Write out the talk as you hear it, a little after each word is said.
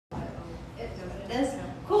this?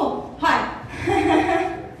 Cool.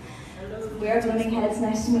 Hi. We are Blooming Heads.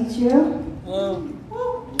 Nice to meet you. Hello.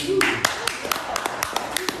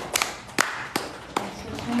 Thanks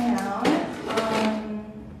for coming out.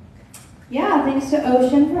 Yeah, thanks to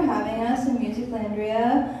Ocean for having us in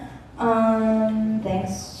Musiclandria.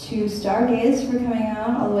 Thanks to Stargaze for coming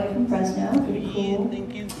out all the way from Fresno. Pretty cool.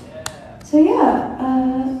 Thank you. So yeah,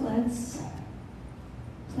 let's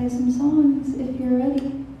play some songs if you're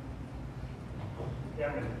ready.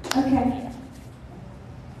 Yeah, man. Okay.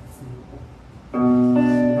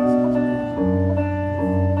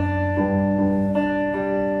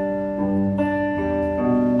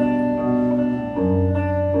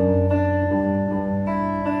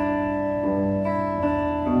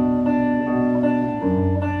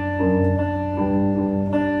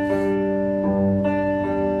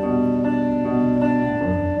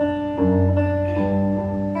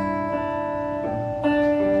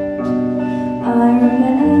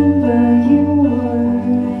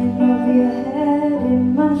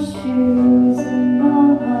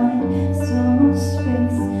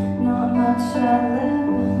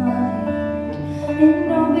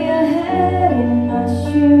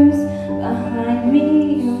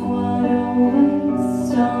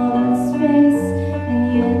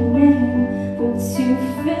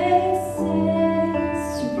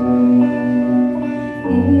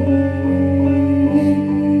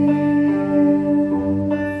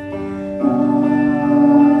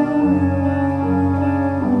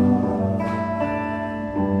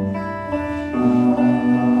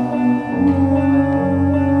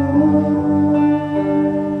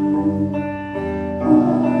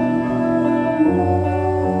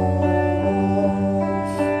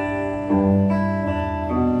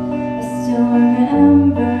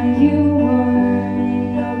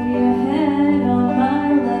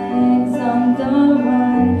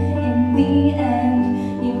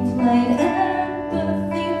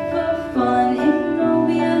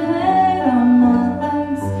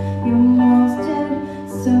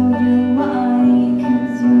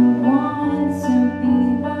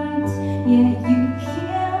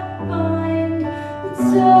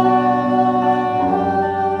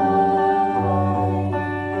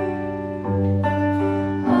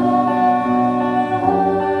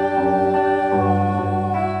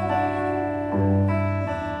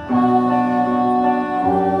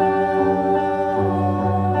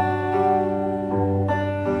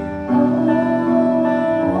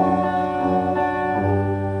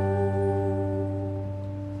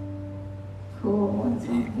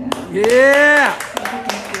 Yeah!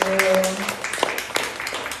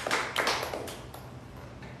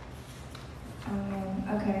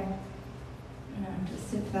 Okay. Just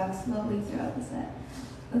sit back slowly throughout the set.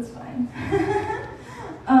 That's fine.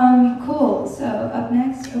 Cool. So up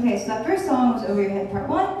next, okay, so that first song was Over Your Head Part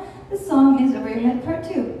 1. This song is Over Your Head Part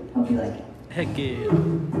 2. Hope you like it. Heck yeah.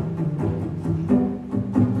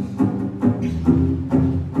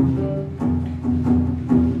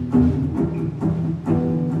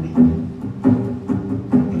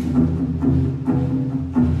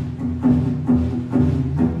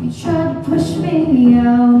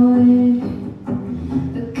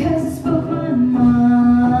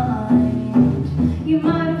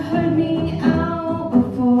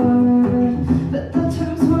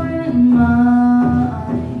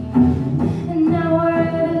 And now we're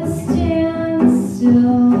at a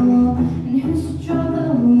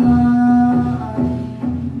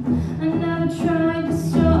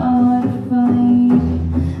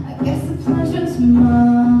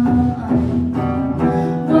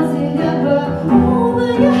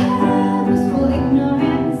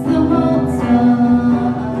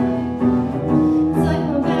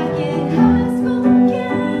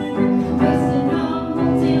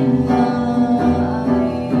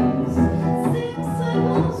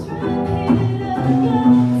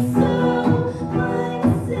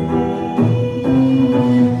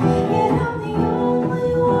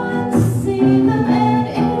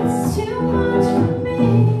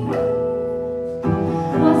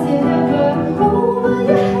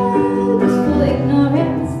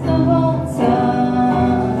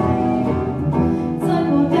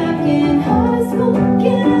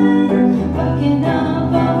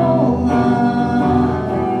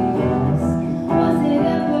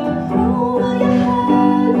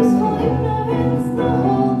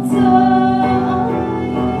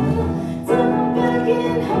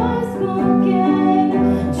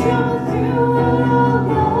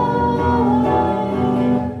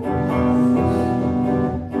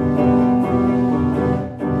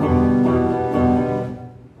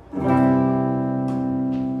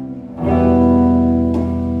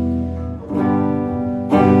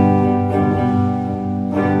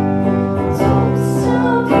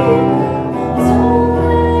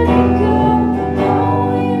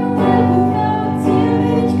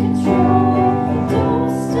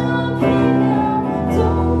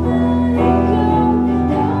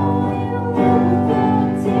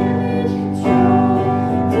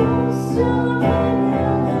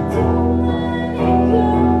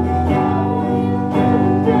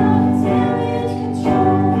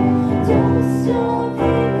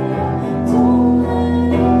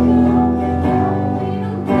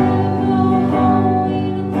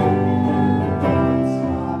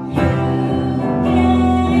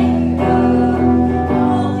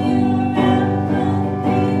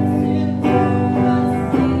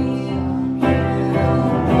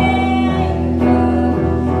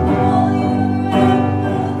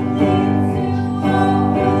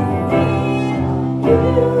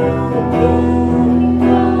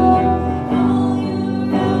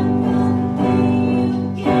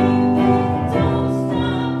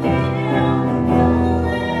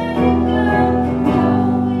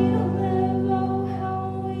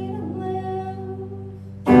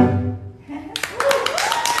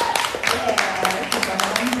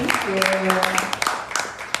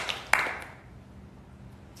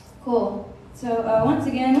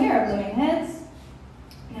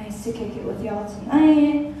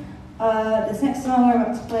we're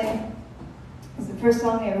about to play is the first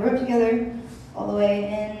song we ever wrote together, all the way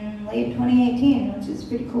in late 2018, which is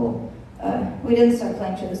pretty cool. We didn't start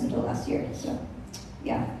playing shows until last year, so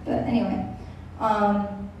yeah. But anyway,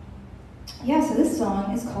 yeah. So this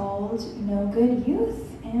song is called "No Good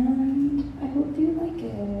Youth," and I hope you like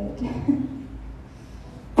it.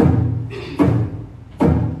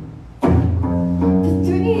 For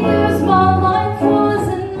 3 years, my life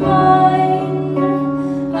wasn't mine.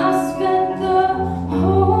 I spent the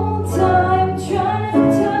whole time trying to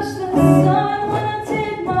touch the sun. When I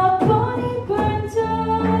did, my body burned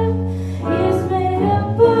up. Years made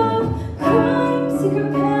up of crime, secret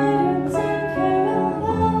patterns, and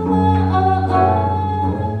parallel lies.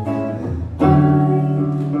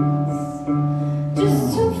 Just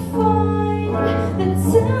to find that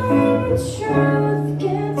telling the truth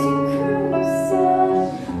gets you crucified.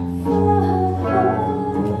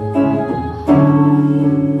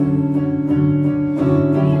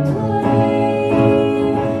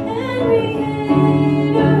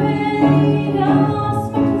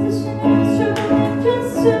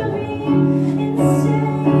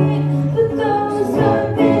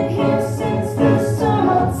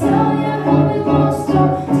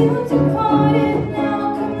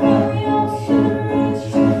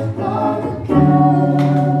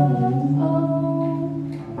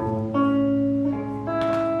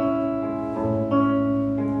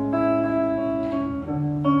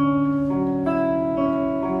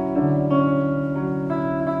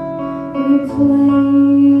 We play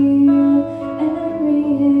and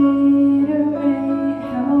reiterate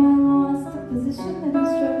how I lost the position that I'm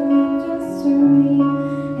struggling just to reinstate.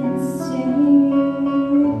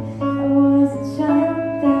 I was a child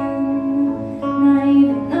then, naive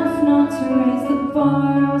enough not to raise the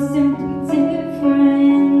bar. I was simply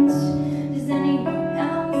different. Does anyone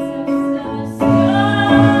else have scars?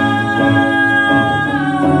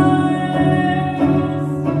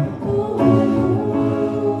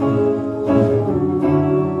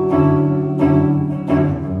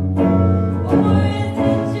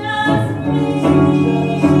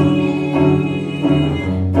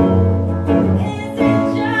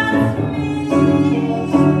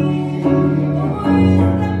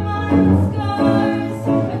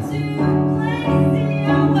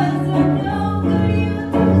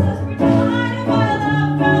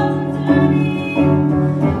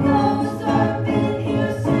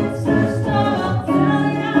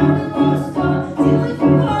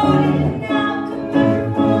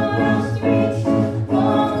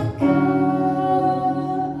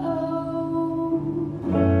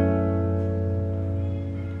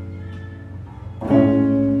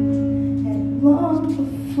 Long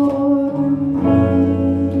before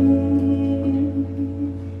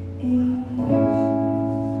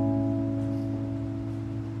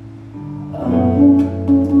oh,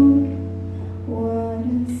 what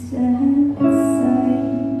a sad sight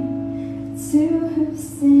to have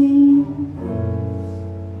seen,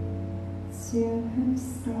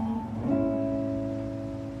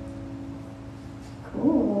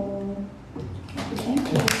 Cool. Thank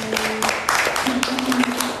you.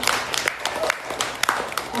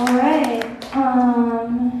 Alright, I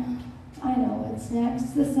know what's next.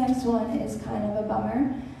 This next one is kind of a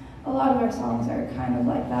bummer. A lot of our songs are kind of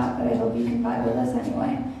like that, but I hope you can vibe with us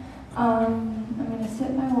anyway. I'm gonna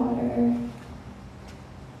sip my water.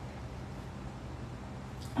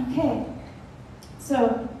 Okay,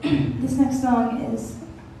 so this next song is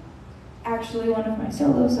actually one of my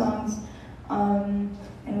solo songs,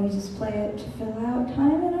 and we just play it to fill out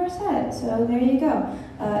time in our set, so there you go.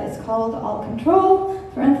 It's called All Control,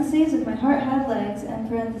 parentheses, if my heart had legs, and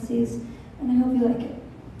parentheses, and I hope you like it.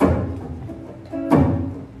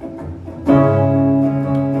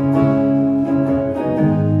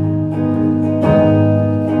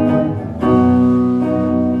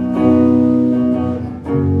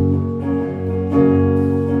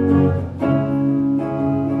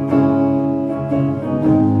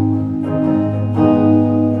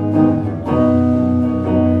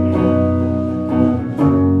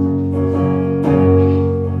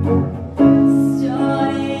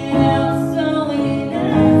 Started out so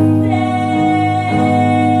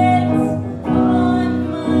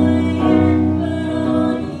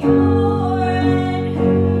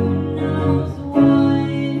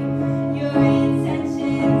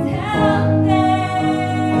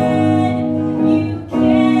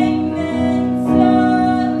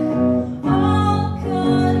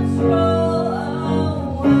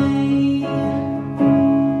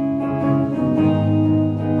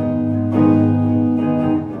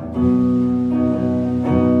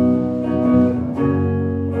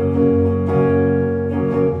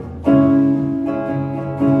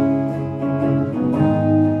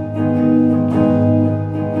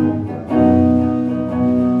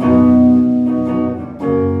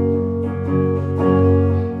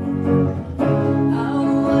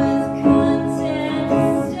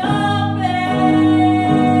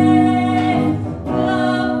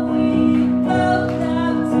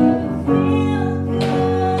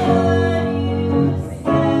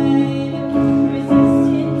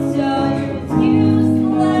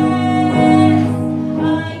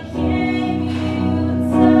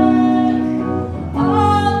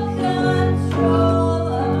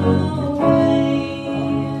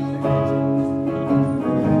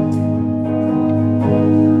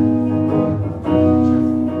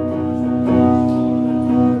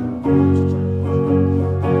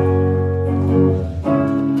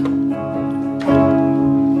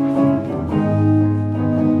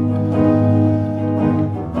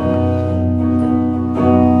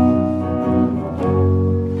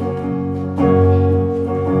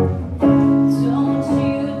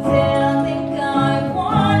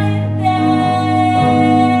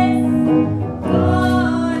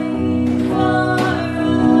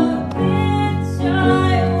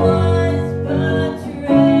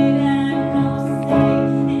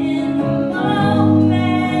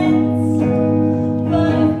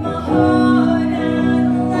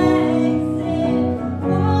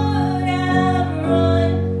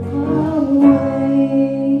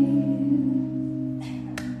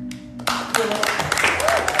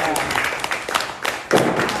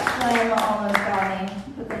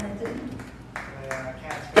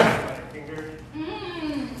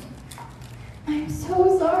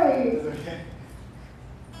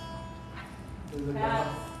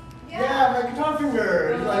Yeah, my guitar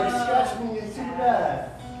finger. He like scratched me super bad.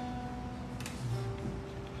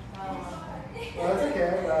 Well, that's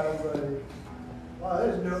okay. I was like, wow,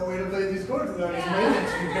 there's no way to play these chords without his name.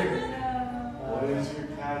 What is your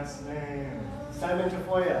cat's name? Simon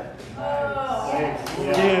Tafoya. Nice.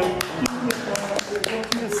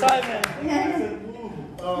 Simon.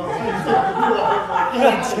 Oh,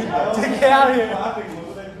 Get out of here.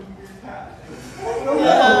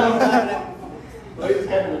 well, he's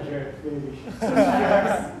kind of a jerk, maybe.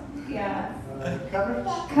 Yeah. Cover?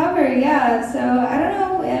 Cover, yeah. So I don't know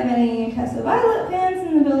if we have any Tessa Violet fans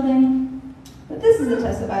in the building, but this is a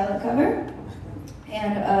Tessa Violet cover.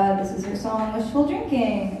 And this is her song, Wishful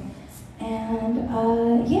Drinking.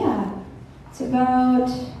 And yeah, it's about,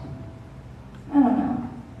 I don't know.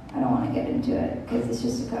 I don't want to get into it because it's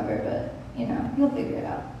just a cover, but you know, you'll figure it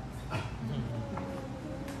out.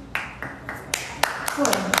 Cool.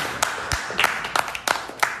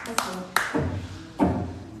 That's cool.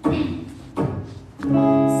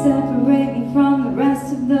 Separate me from the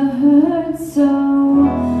rest of the herd so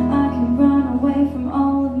I can run away from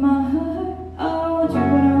all of my hurt. Oh, do what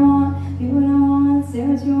I want, be what I want, say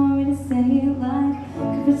what you want me to say. Like,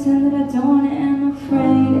 could pretend that I don't want it and I'm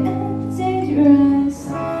afraid and dangerous.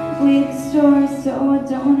 Leave the story so I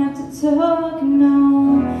don't have to talk.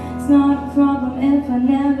 No, it's not a problem if I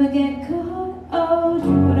never get caught. Oh,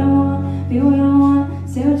 do what I want, be what I want,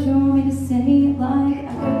 say what you want me to say. Like, I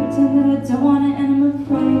could pretend that I don't want it and I'm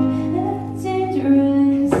afraid and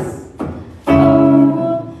dangerous.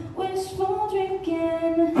 Oh, wishful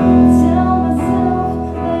drinking, tell myself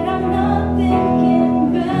that I'm not thinking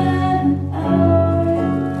about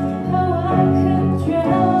how I could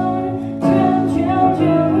drown.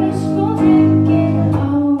 Wishful drinking,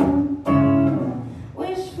 oh,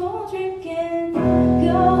 wishful drinking.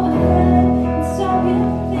 Go ahead and stop your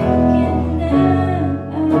thinking now.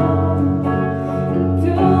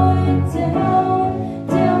 Throw it down,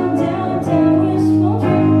 down, down, down. Wishful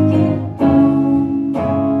drinking, oh.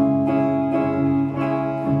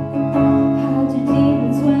 Hide your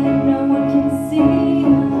demons when no one can see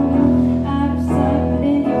them. Out of sight, but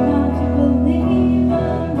in your mouth you believe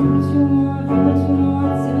them. Do what you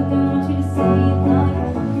want, say what they want you to say. Like,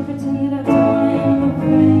 you pretend that I don't want it and I'm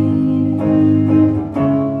afraid.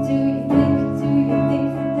 Do you think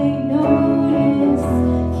that they notice?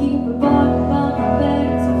 Keep a bottle by my bed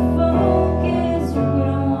to focus. Do what I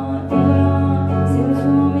want, say what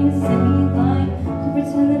you want me to say. Like, you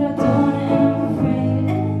pretend that I don't want it and I'm afraid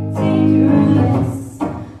and dangerous.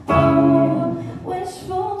 Oh,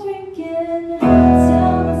 wishful drinking,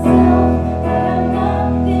 tell myself that I'm not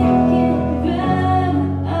thinking about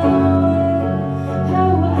how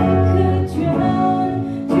I could drown.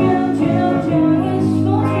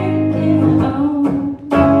 Wishful drinking, oh,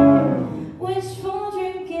 wishful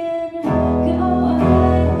drinking. Go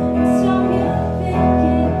ahead and stop your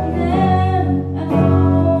thinking now.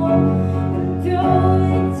 Throw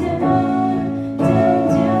it down, down,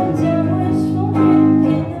 down, down. Wishful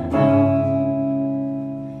drinking, oh.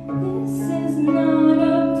 This is not a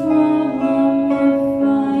problem if I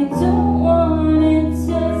don't want it to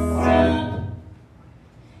stop.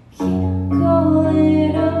 Can't call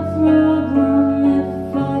it a problem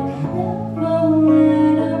if I never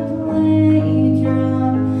let a play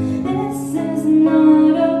drop. This is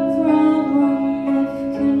not a problem if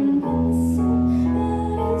convincing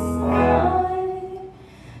that it's not.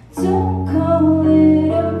 Don't call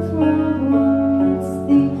it a problem, it's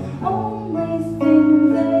the only thing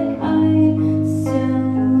that I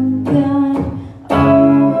still got.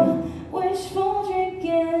 Oh, wishful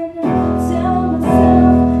drinking, tell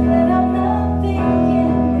myself that I'm not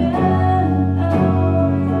thinking about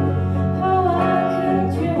how I could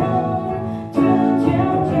drown.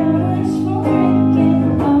 Wishful drinking,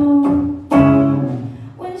 oh,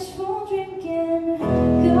 wishful drinking.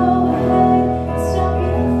 Go ahead, stop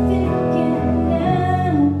your thinking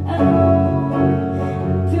now.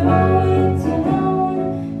 Throw it down,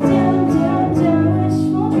 down, down, down.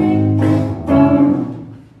 Wishful drinking, oh.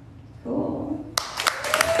 Cool.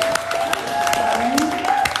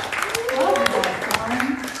 Love that song.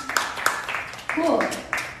 Cool.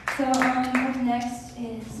 So up next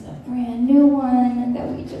is a brand new one that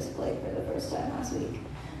we just played for the first time last week.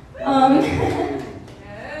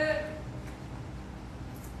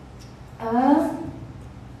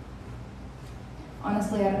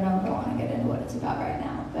 Honestly, I don't know if I want to get into what it's about right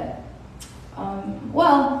now, but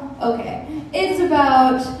well, okay. It's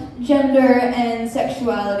about gender and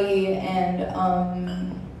sexuality and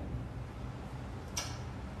I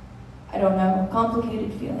don't know,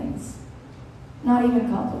 complicated feelings. Not even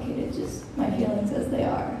complicated, just my feelings as they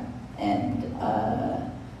are. and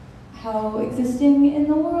how existing in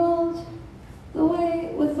the world, the way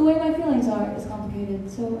my feelings are, is complicated.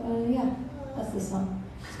 So yeah, that's this song.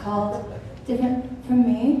 It's called "Different from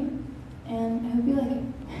Me," and I hope you like it.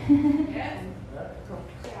 Yes.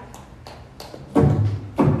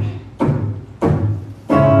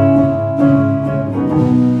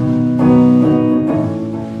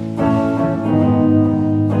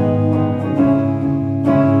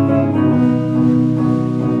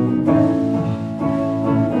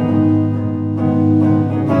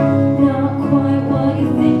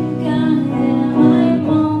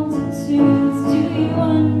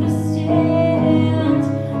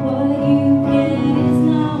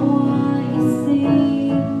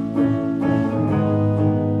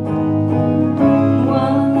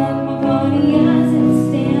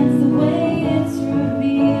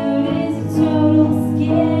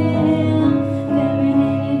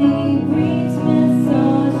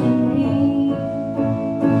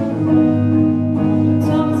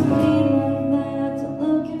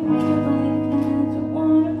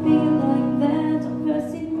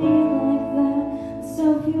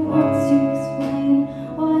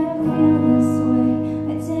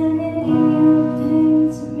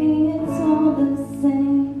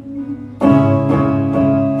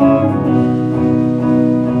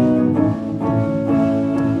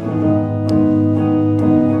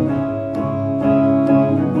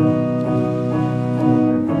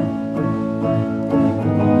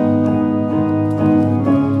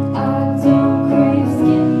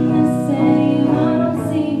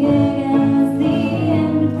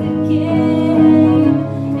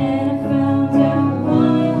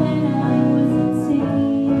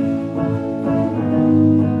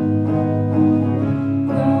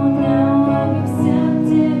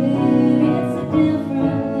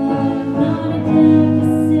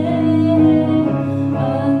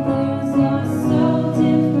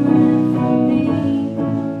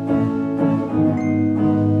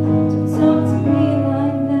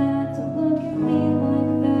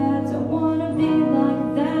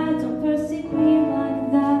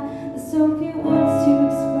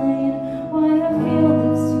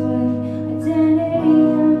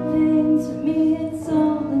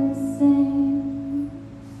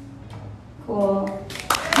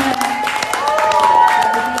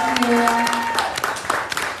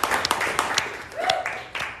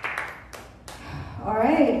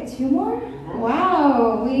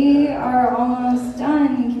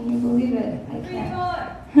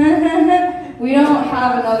 We don't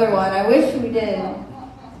have another one. I wish we did.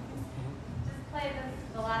 Just play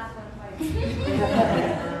the last one twice.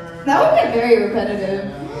 That would get very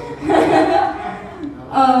repetitive.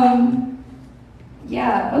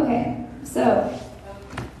 Yeah, okay. So,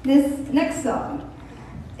 this next song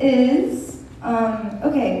is,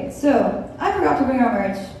 okay, so I forgot to bring our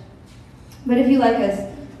merch, but if you like us,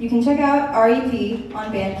 you can check out our EP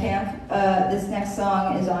on Bandcamp. This next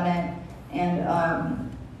song is on it, and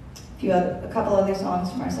a couple other songs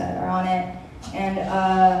from our set are on it. And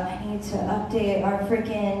I need to update our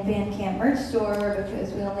freaking Bandcamp merch store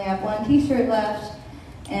because we only have one t-shirt left,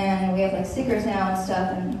 and we have like stickers now and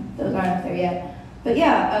stuff, and those aren't up there yet. But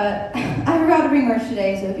yeah, I forgot to bring merch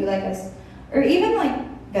today, so if you like us, or even like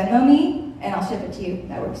Venmo me, and I'll ship it to you.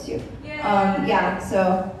 That works too. Yeah,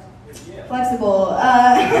 so flexible.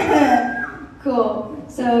 Cool.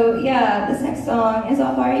 So yeah, this next song is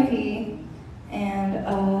off our EP, and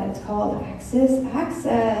it's called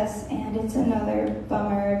Access, and it's another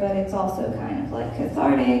bummer, but it's also kind of like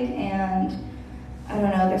cathartic, and I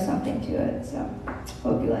don't know, there's something to it, so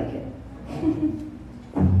hope you like it.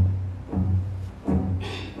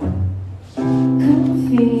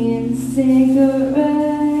 Coffee and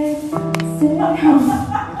cigarette, sit home.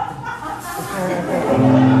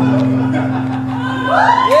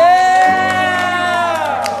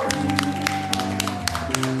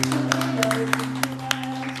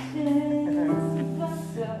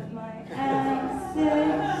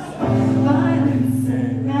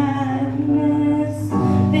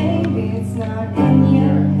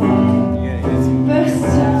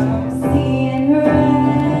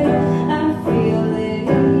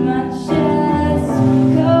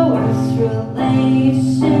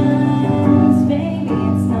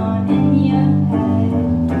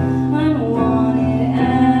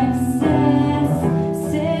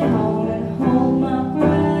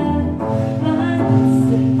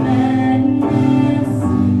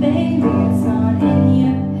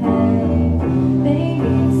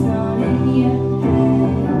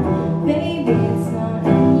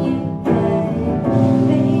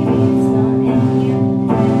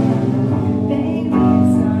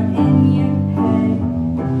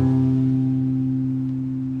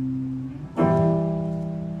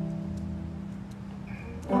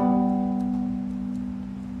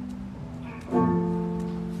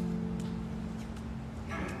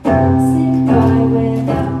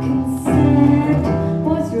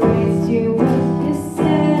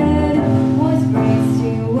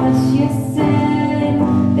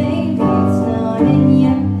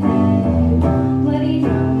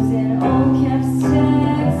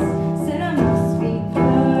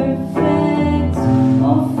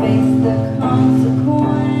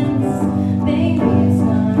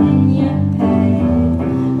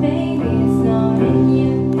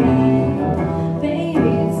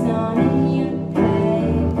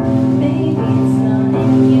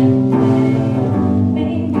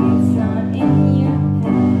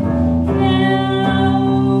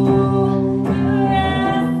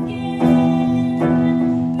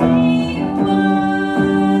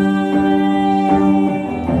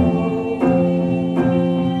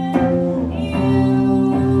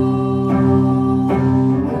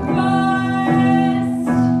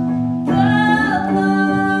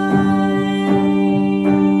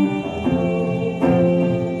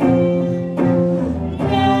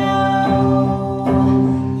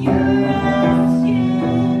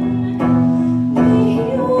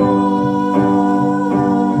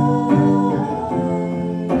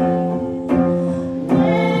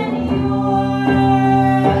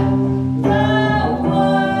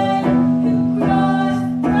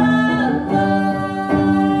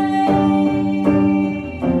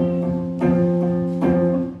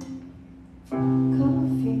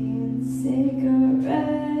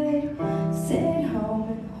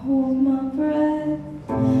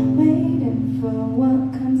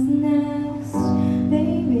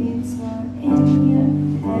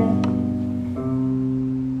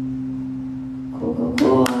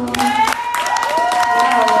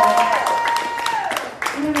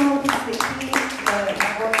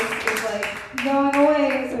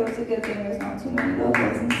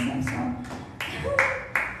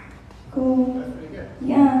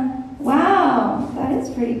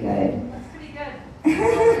 That's pretty good.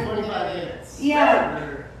 25 minutes. Yeah.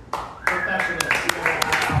 We're professionals.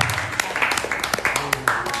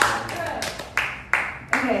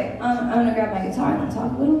 Okay, I'm gonna grab my guitar and then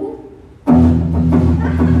talk a little bit.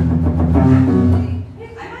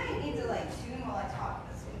 I might need to like tune while I talk.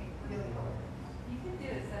 This is gonna be really hard. You can do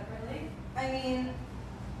it separately. I mean,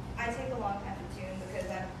 I take a long time to tune because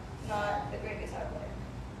I'm not a great guitar player.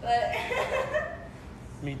 But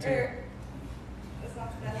Me too. That's not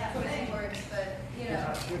putting words, but you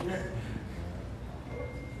know.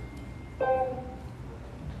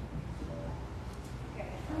 Okay.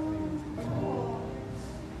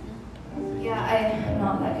 Yeah, I'm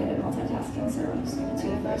not that good at multitasking, so I'm just gonna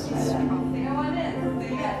tune first. Try that. Say no one is.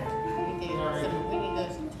 Say yes.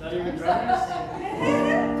 Not even drummers?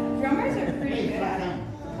 Drummers are pretty good at it.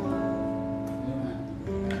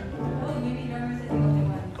 Oh, maybe drummers is the only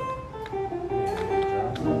one.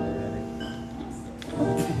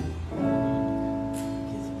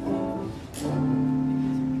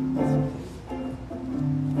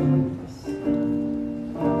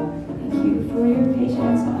 Thank you for your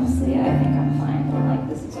patience. Honestly, I think I'm fine. I'm like,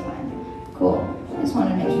 this is fine. Cool. Just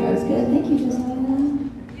wanted to make sure I was good. Thank you, Josiah.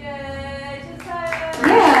 Yay, Josiah!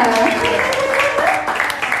 Yeah.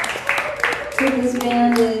 That's what this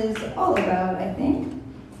band is all about, I think.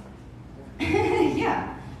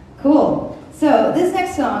 Yeah. Cool. So this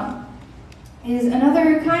next song is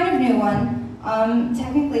another kind of new one.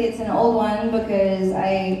 Technically, it's an old one because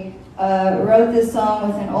I wrote this song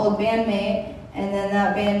with an old bandmate, and then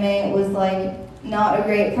that bandmate was like not a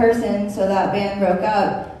great person, so that band broke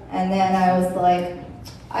up. And then I was like,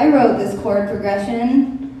 I wrote this chord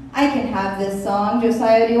progression. I can have this song.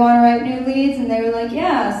 Josiah, do you want to write new leads? And they were like,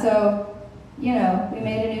 yeah. So, you know, we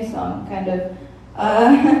made a new song, kind of.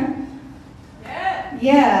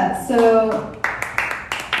 Yeah, so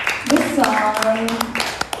this song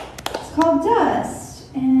is called Dust,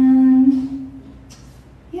 and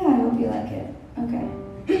yeah, I hope you like it. Okay.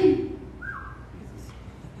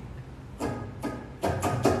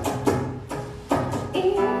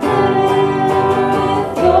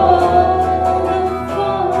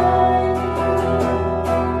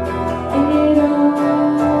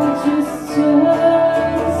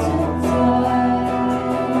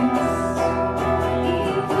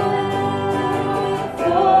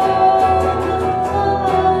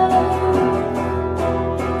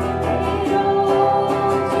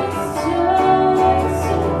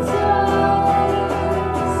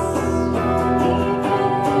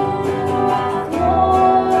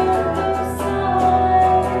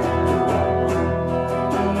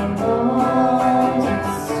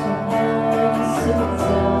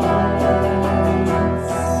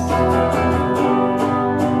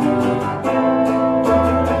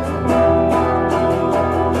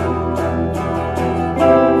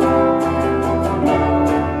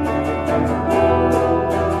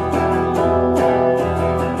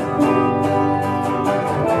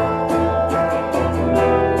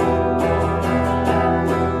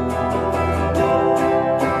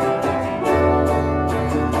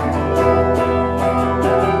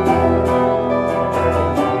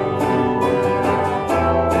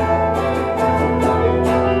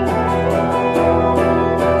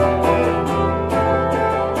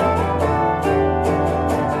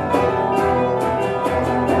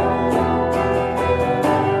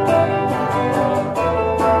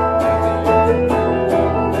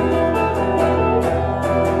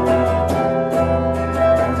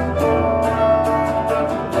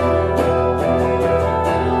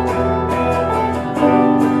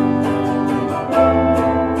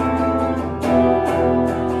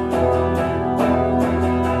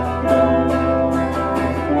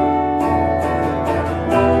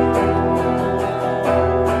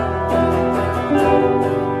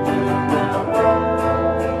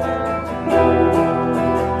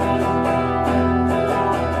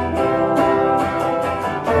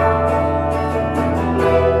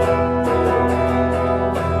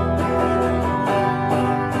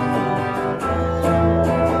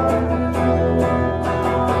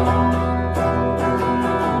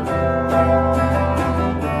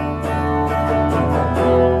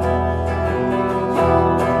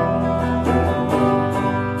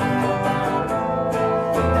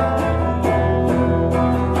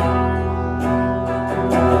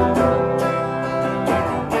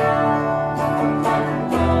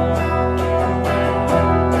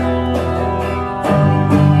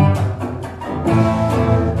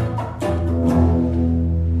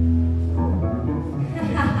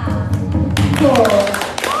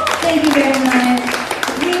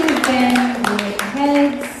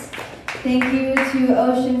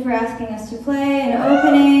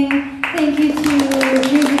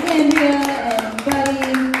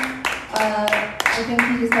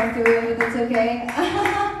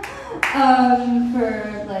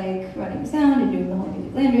 for like running sound and doing the whole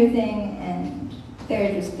Music Landry thing, and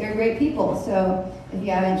they're great people. So if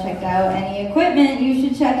you haven't checked out any equipment, you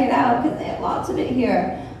should check it out because they have lots of it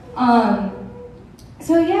here.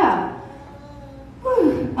 So yeah,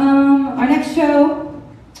 our next show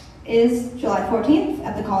is July 14th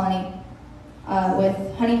at the Colony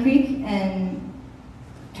with Honey Creek and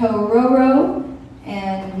Tororo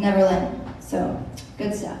and Neverland. So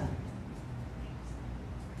good stuff.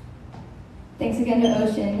 Thanks again to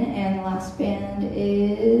Ocean, and the last band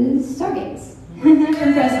is Stargates from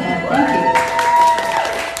Fresno. Thank you.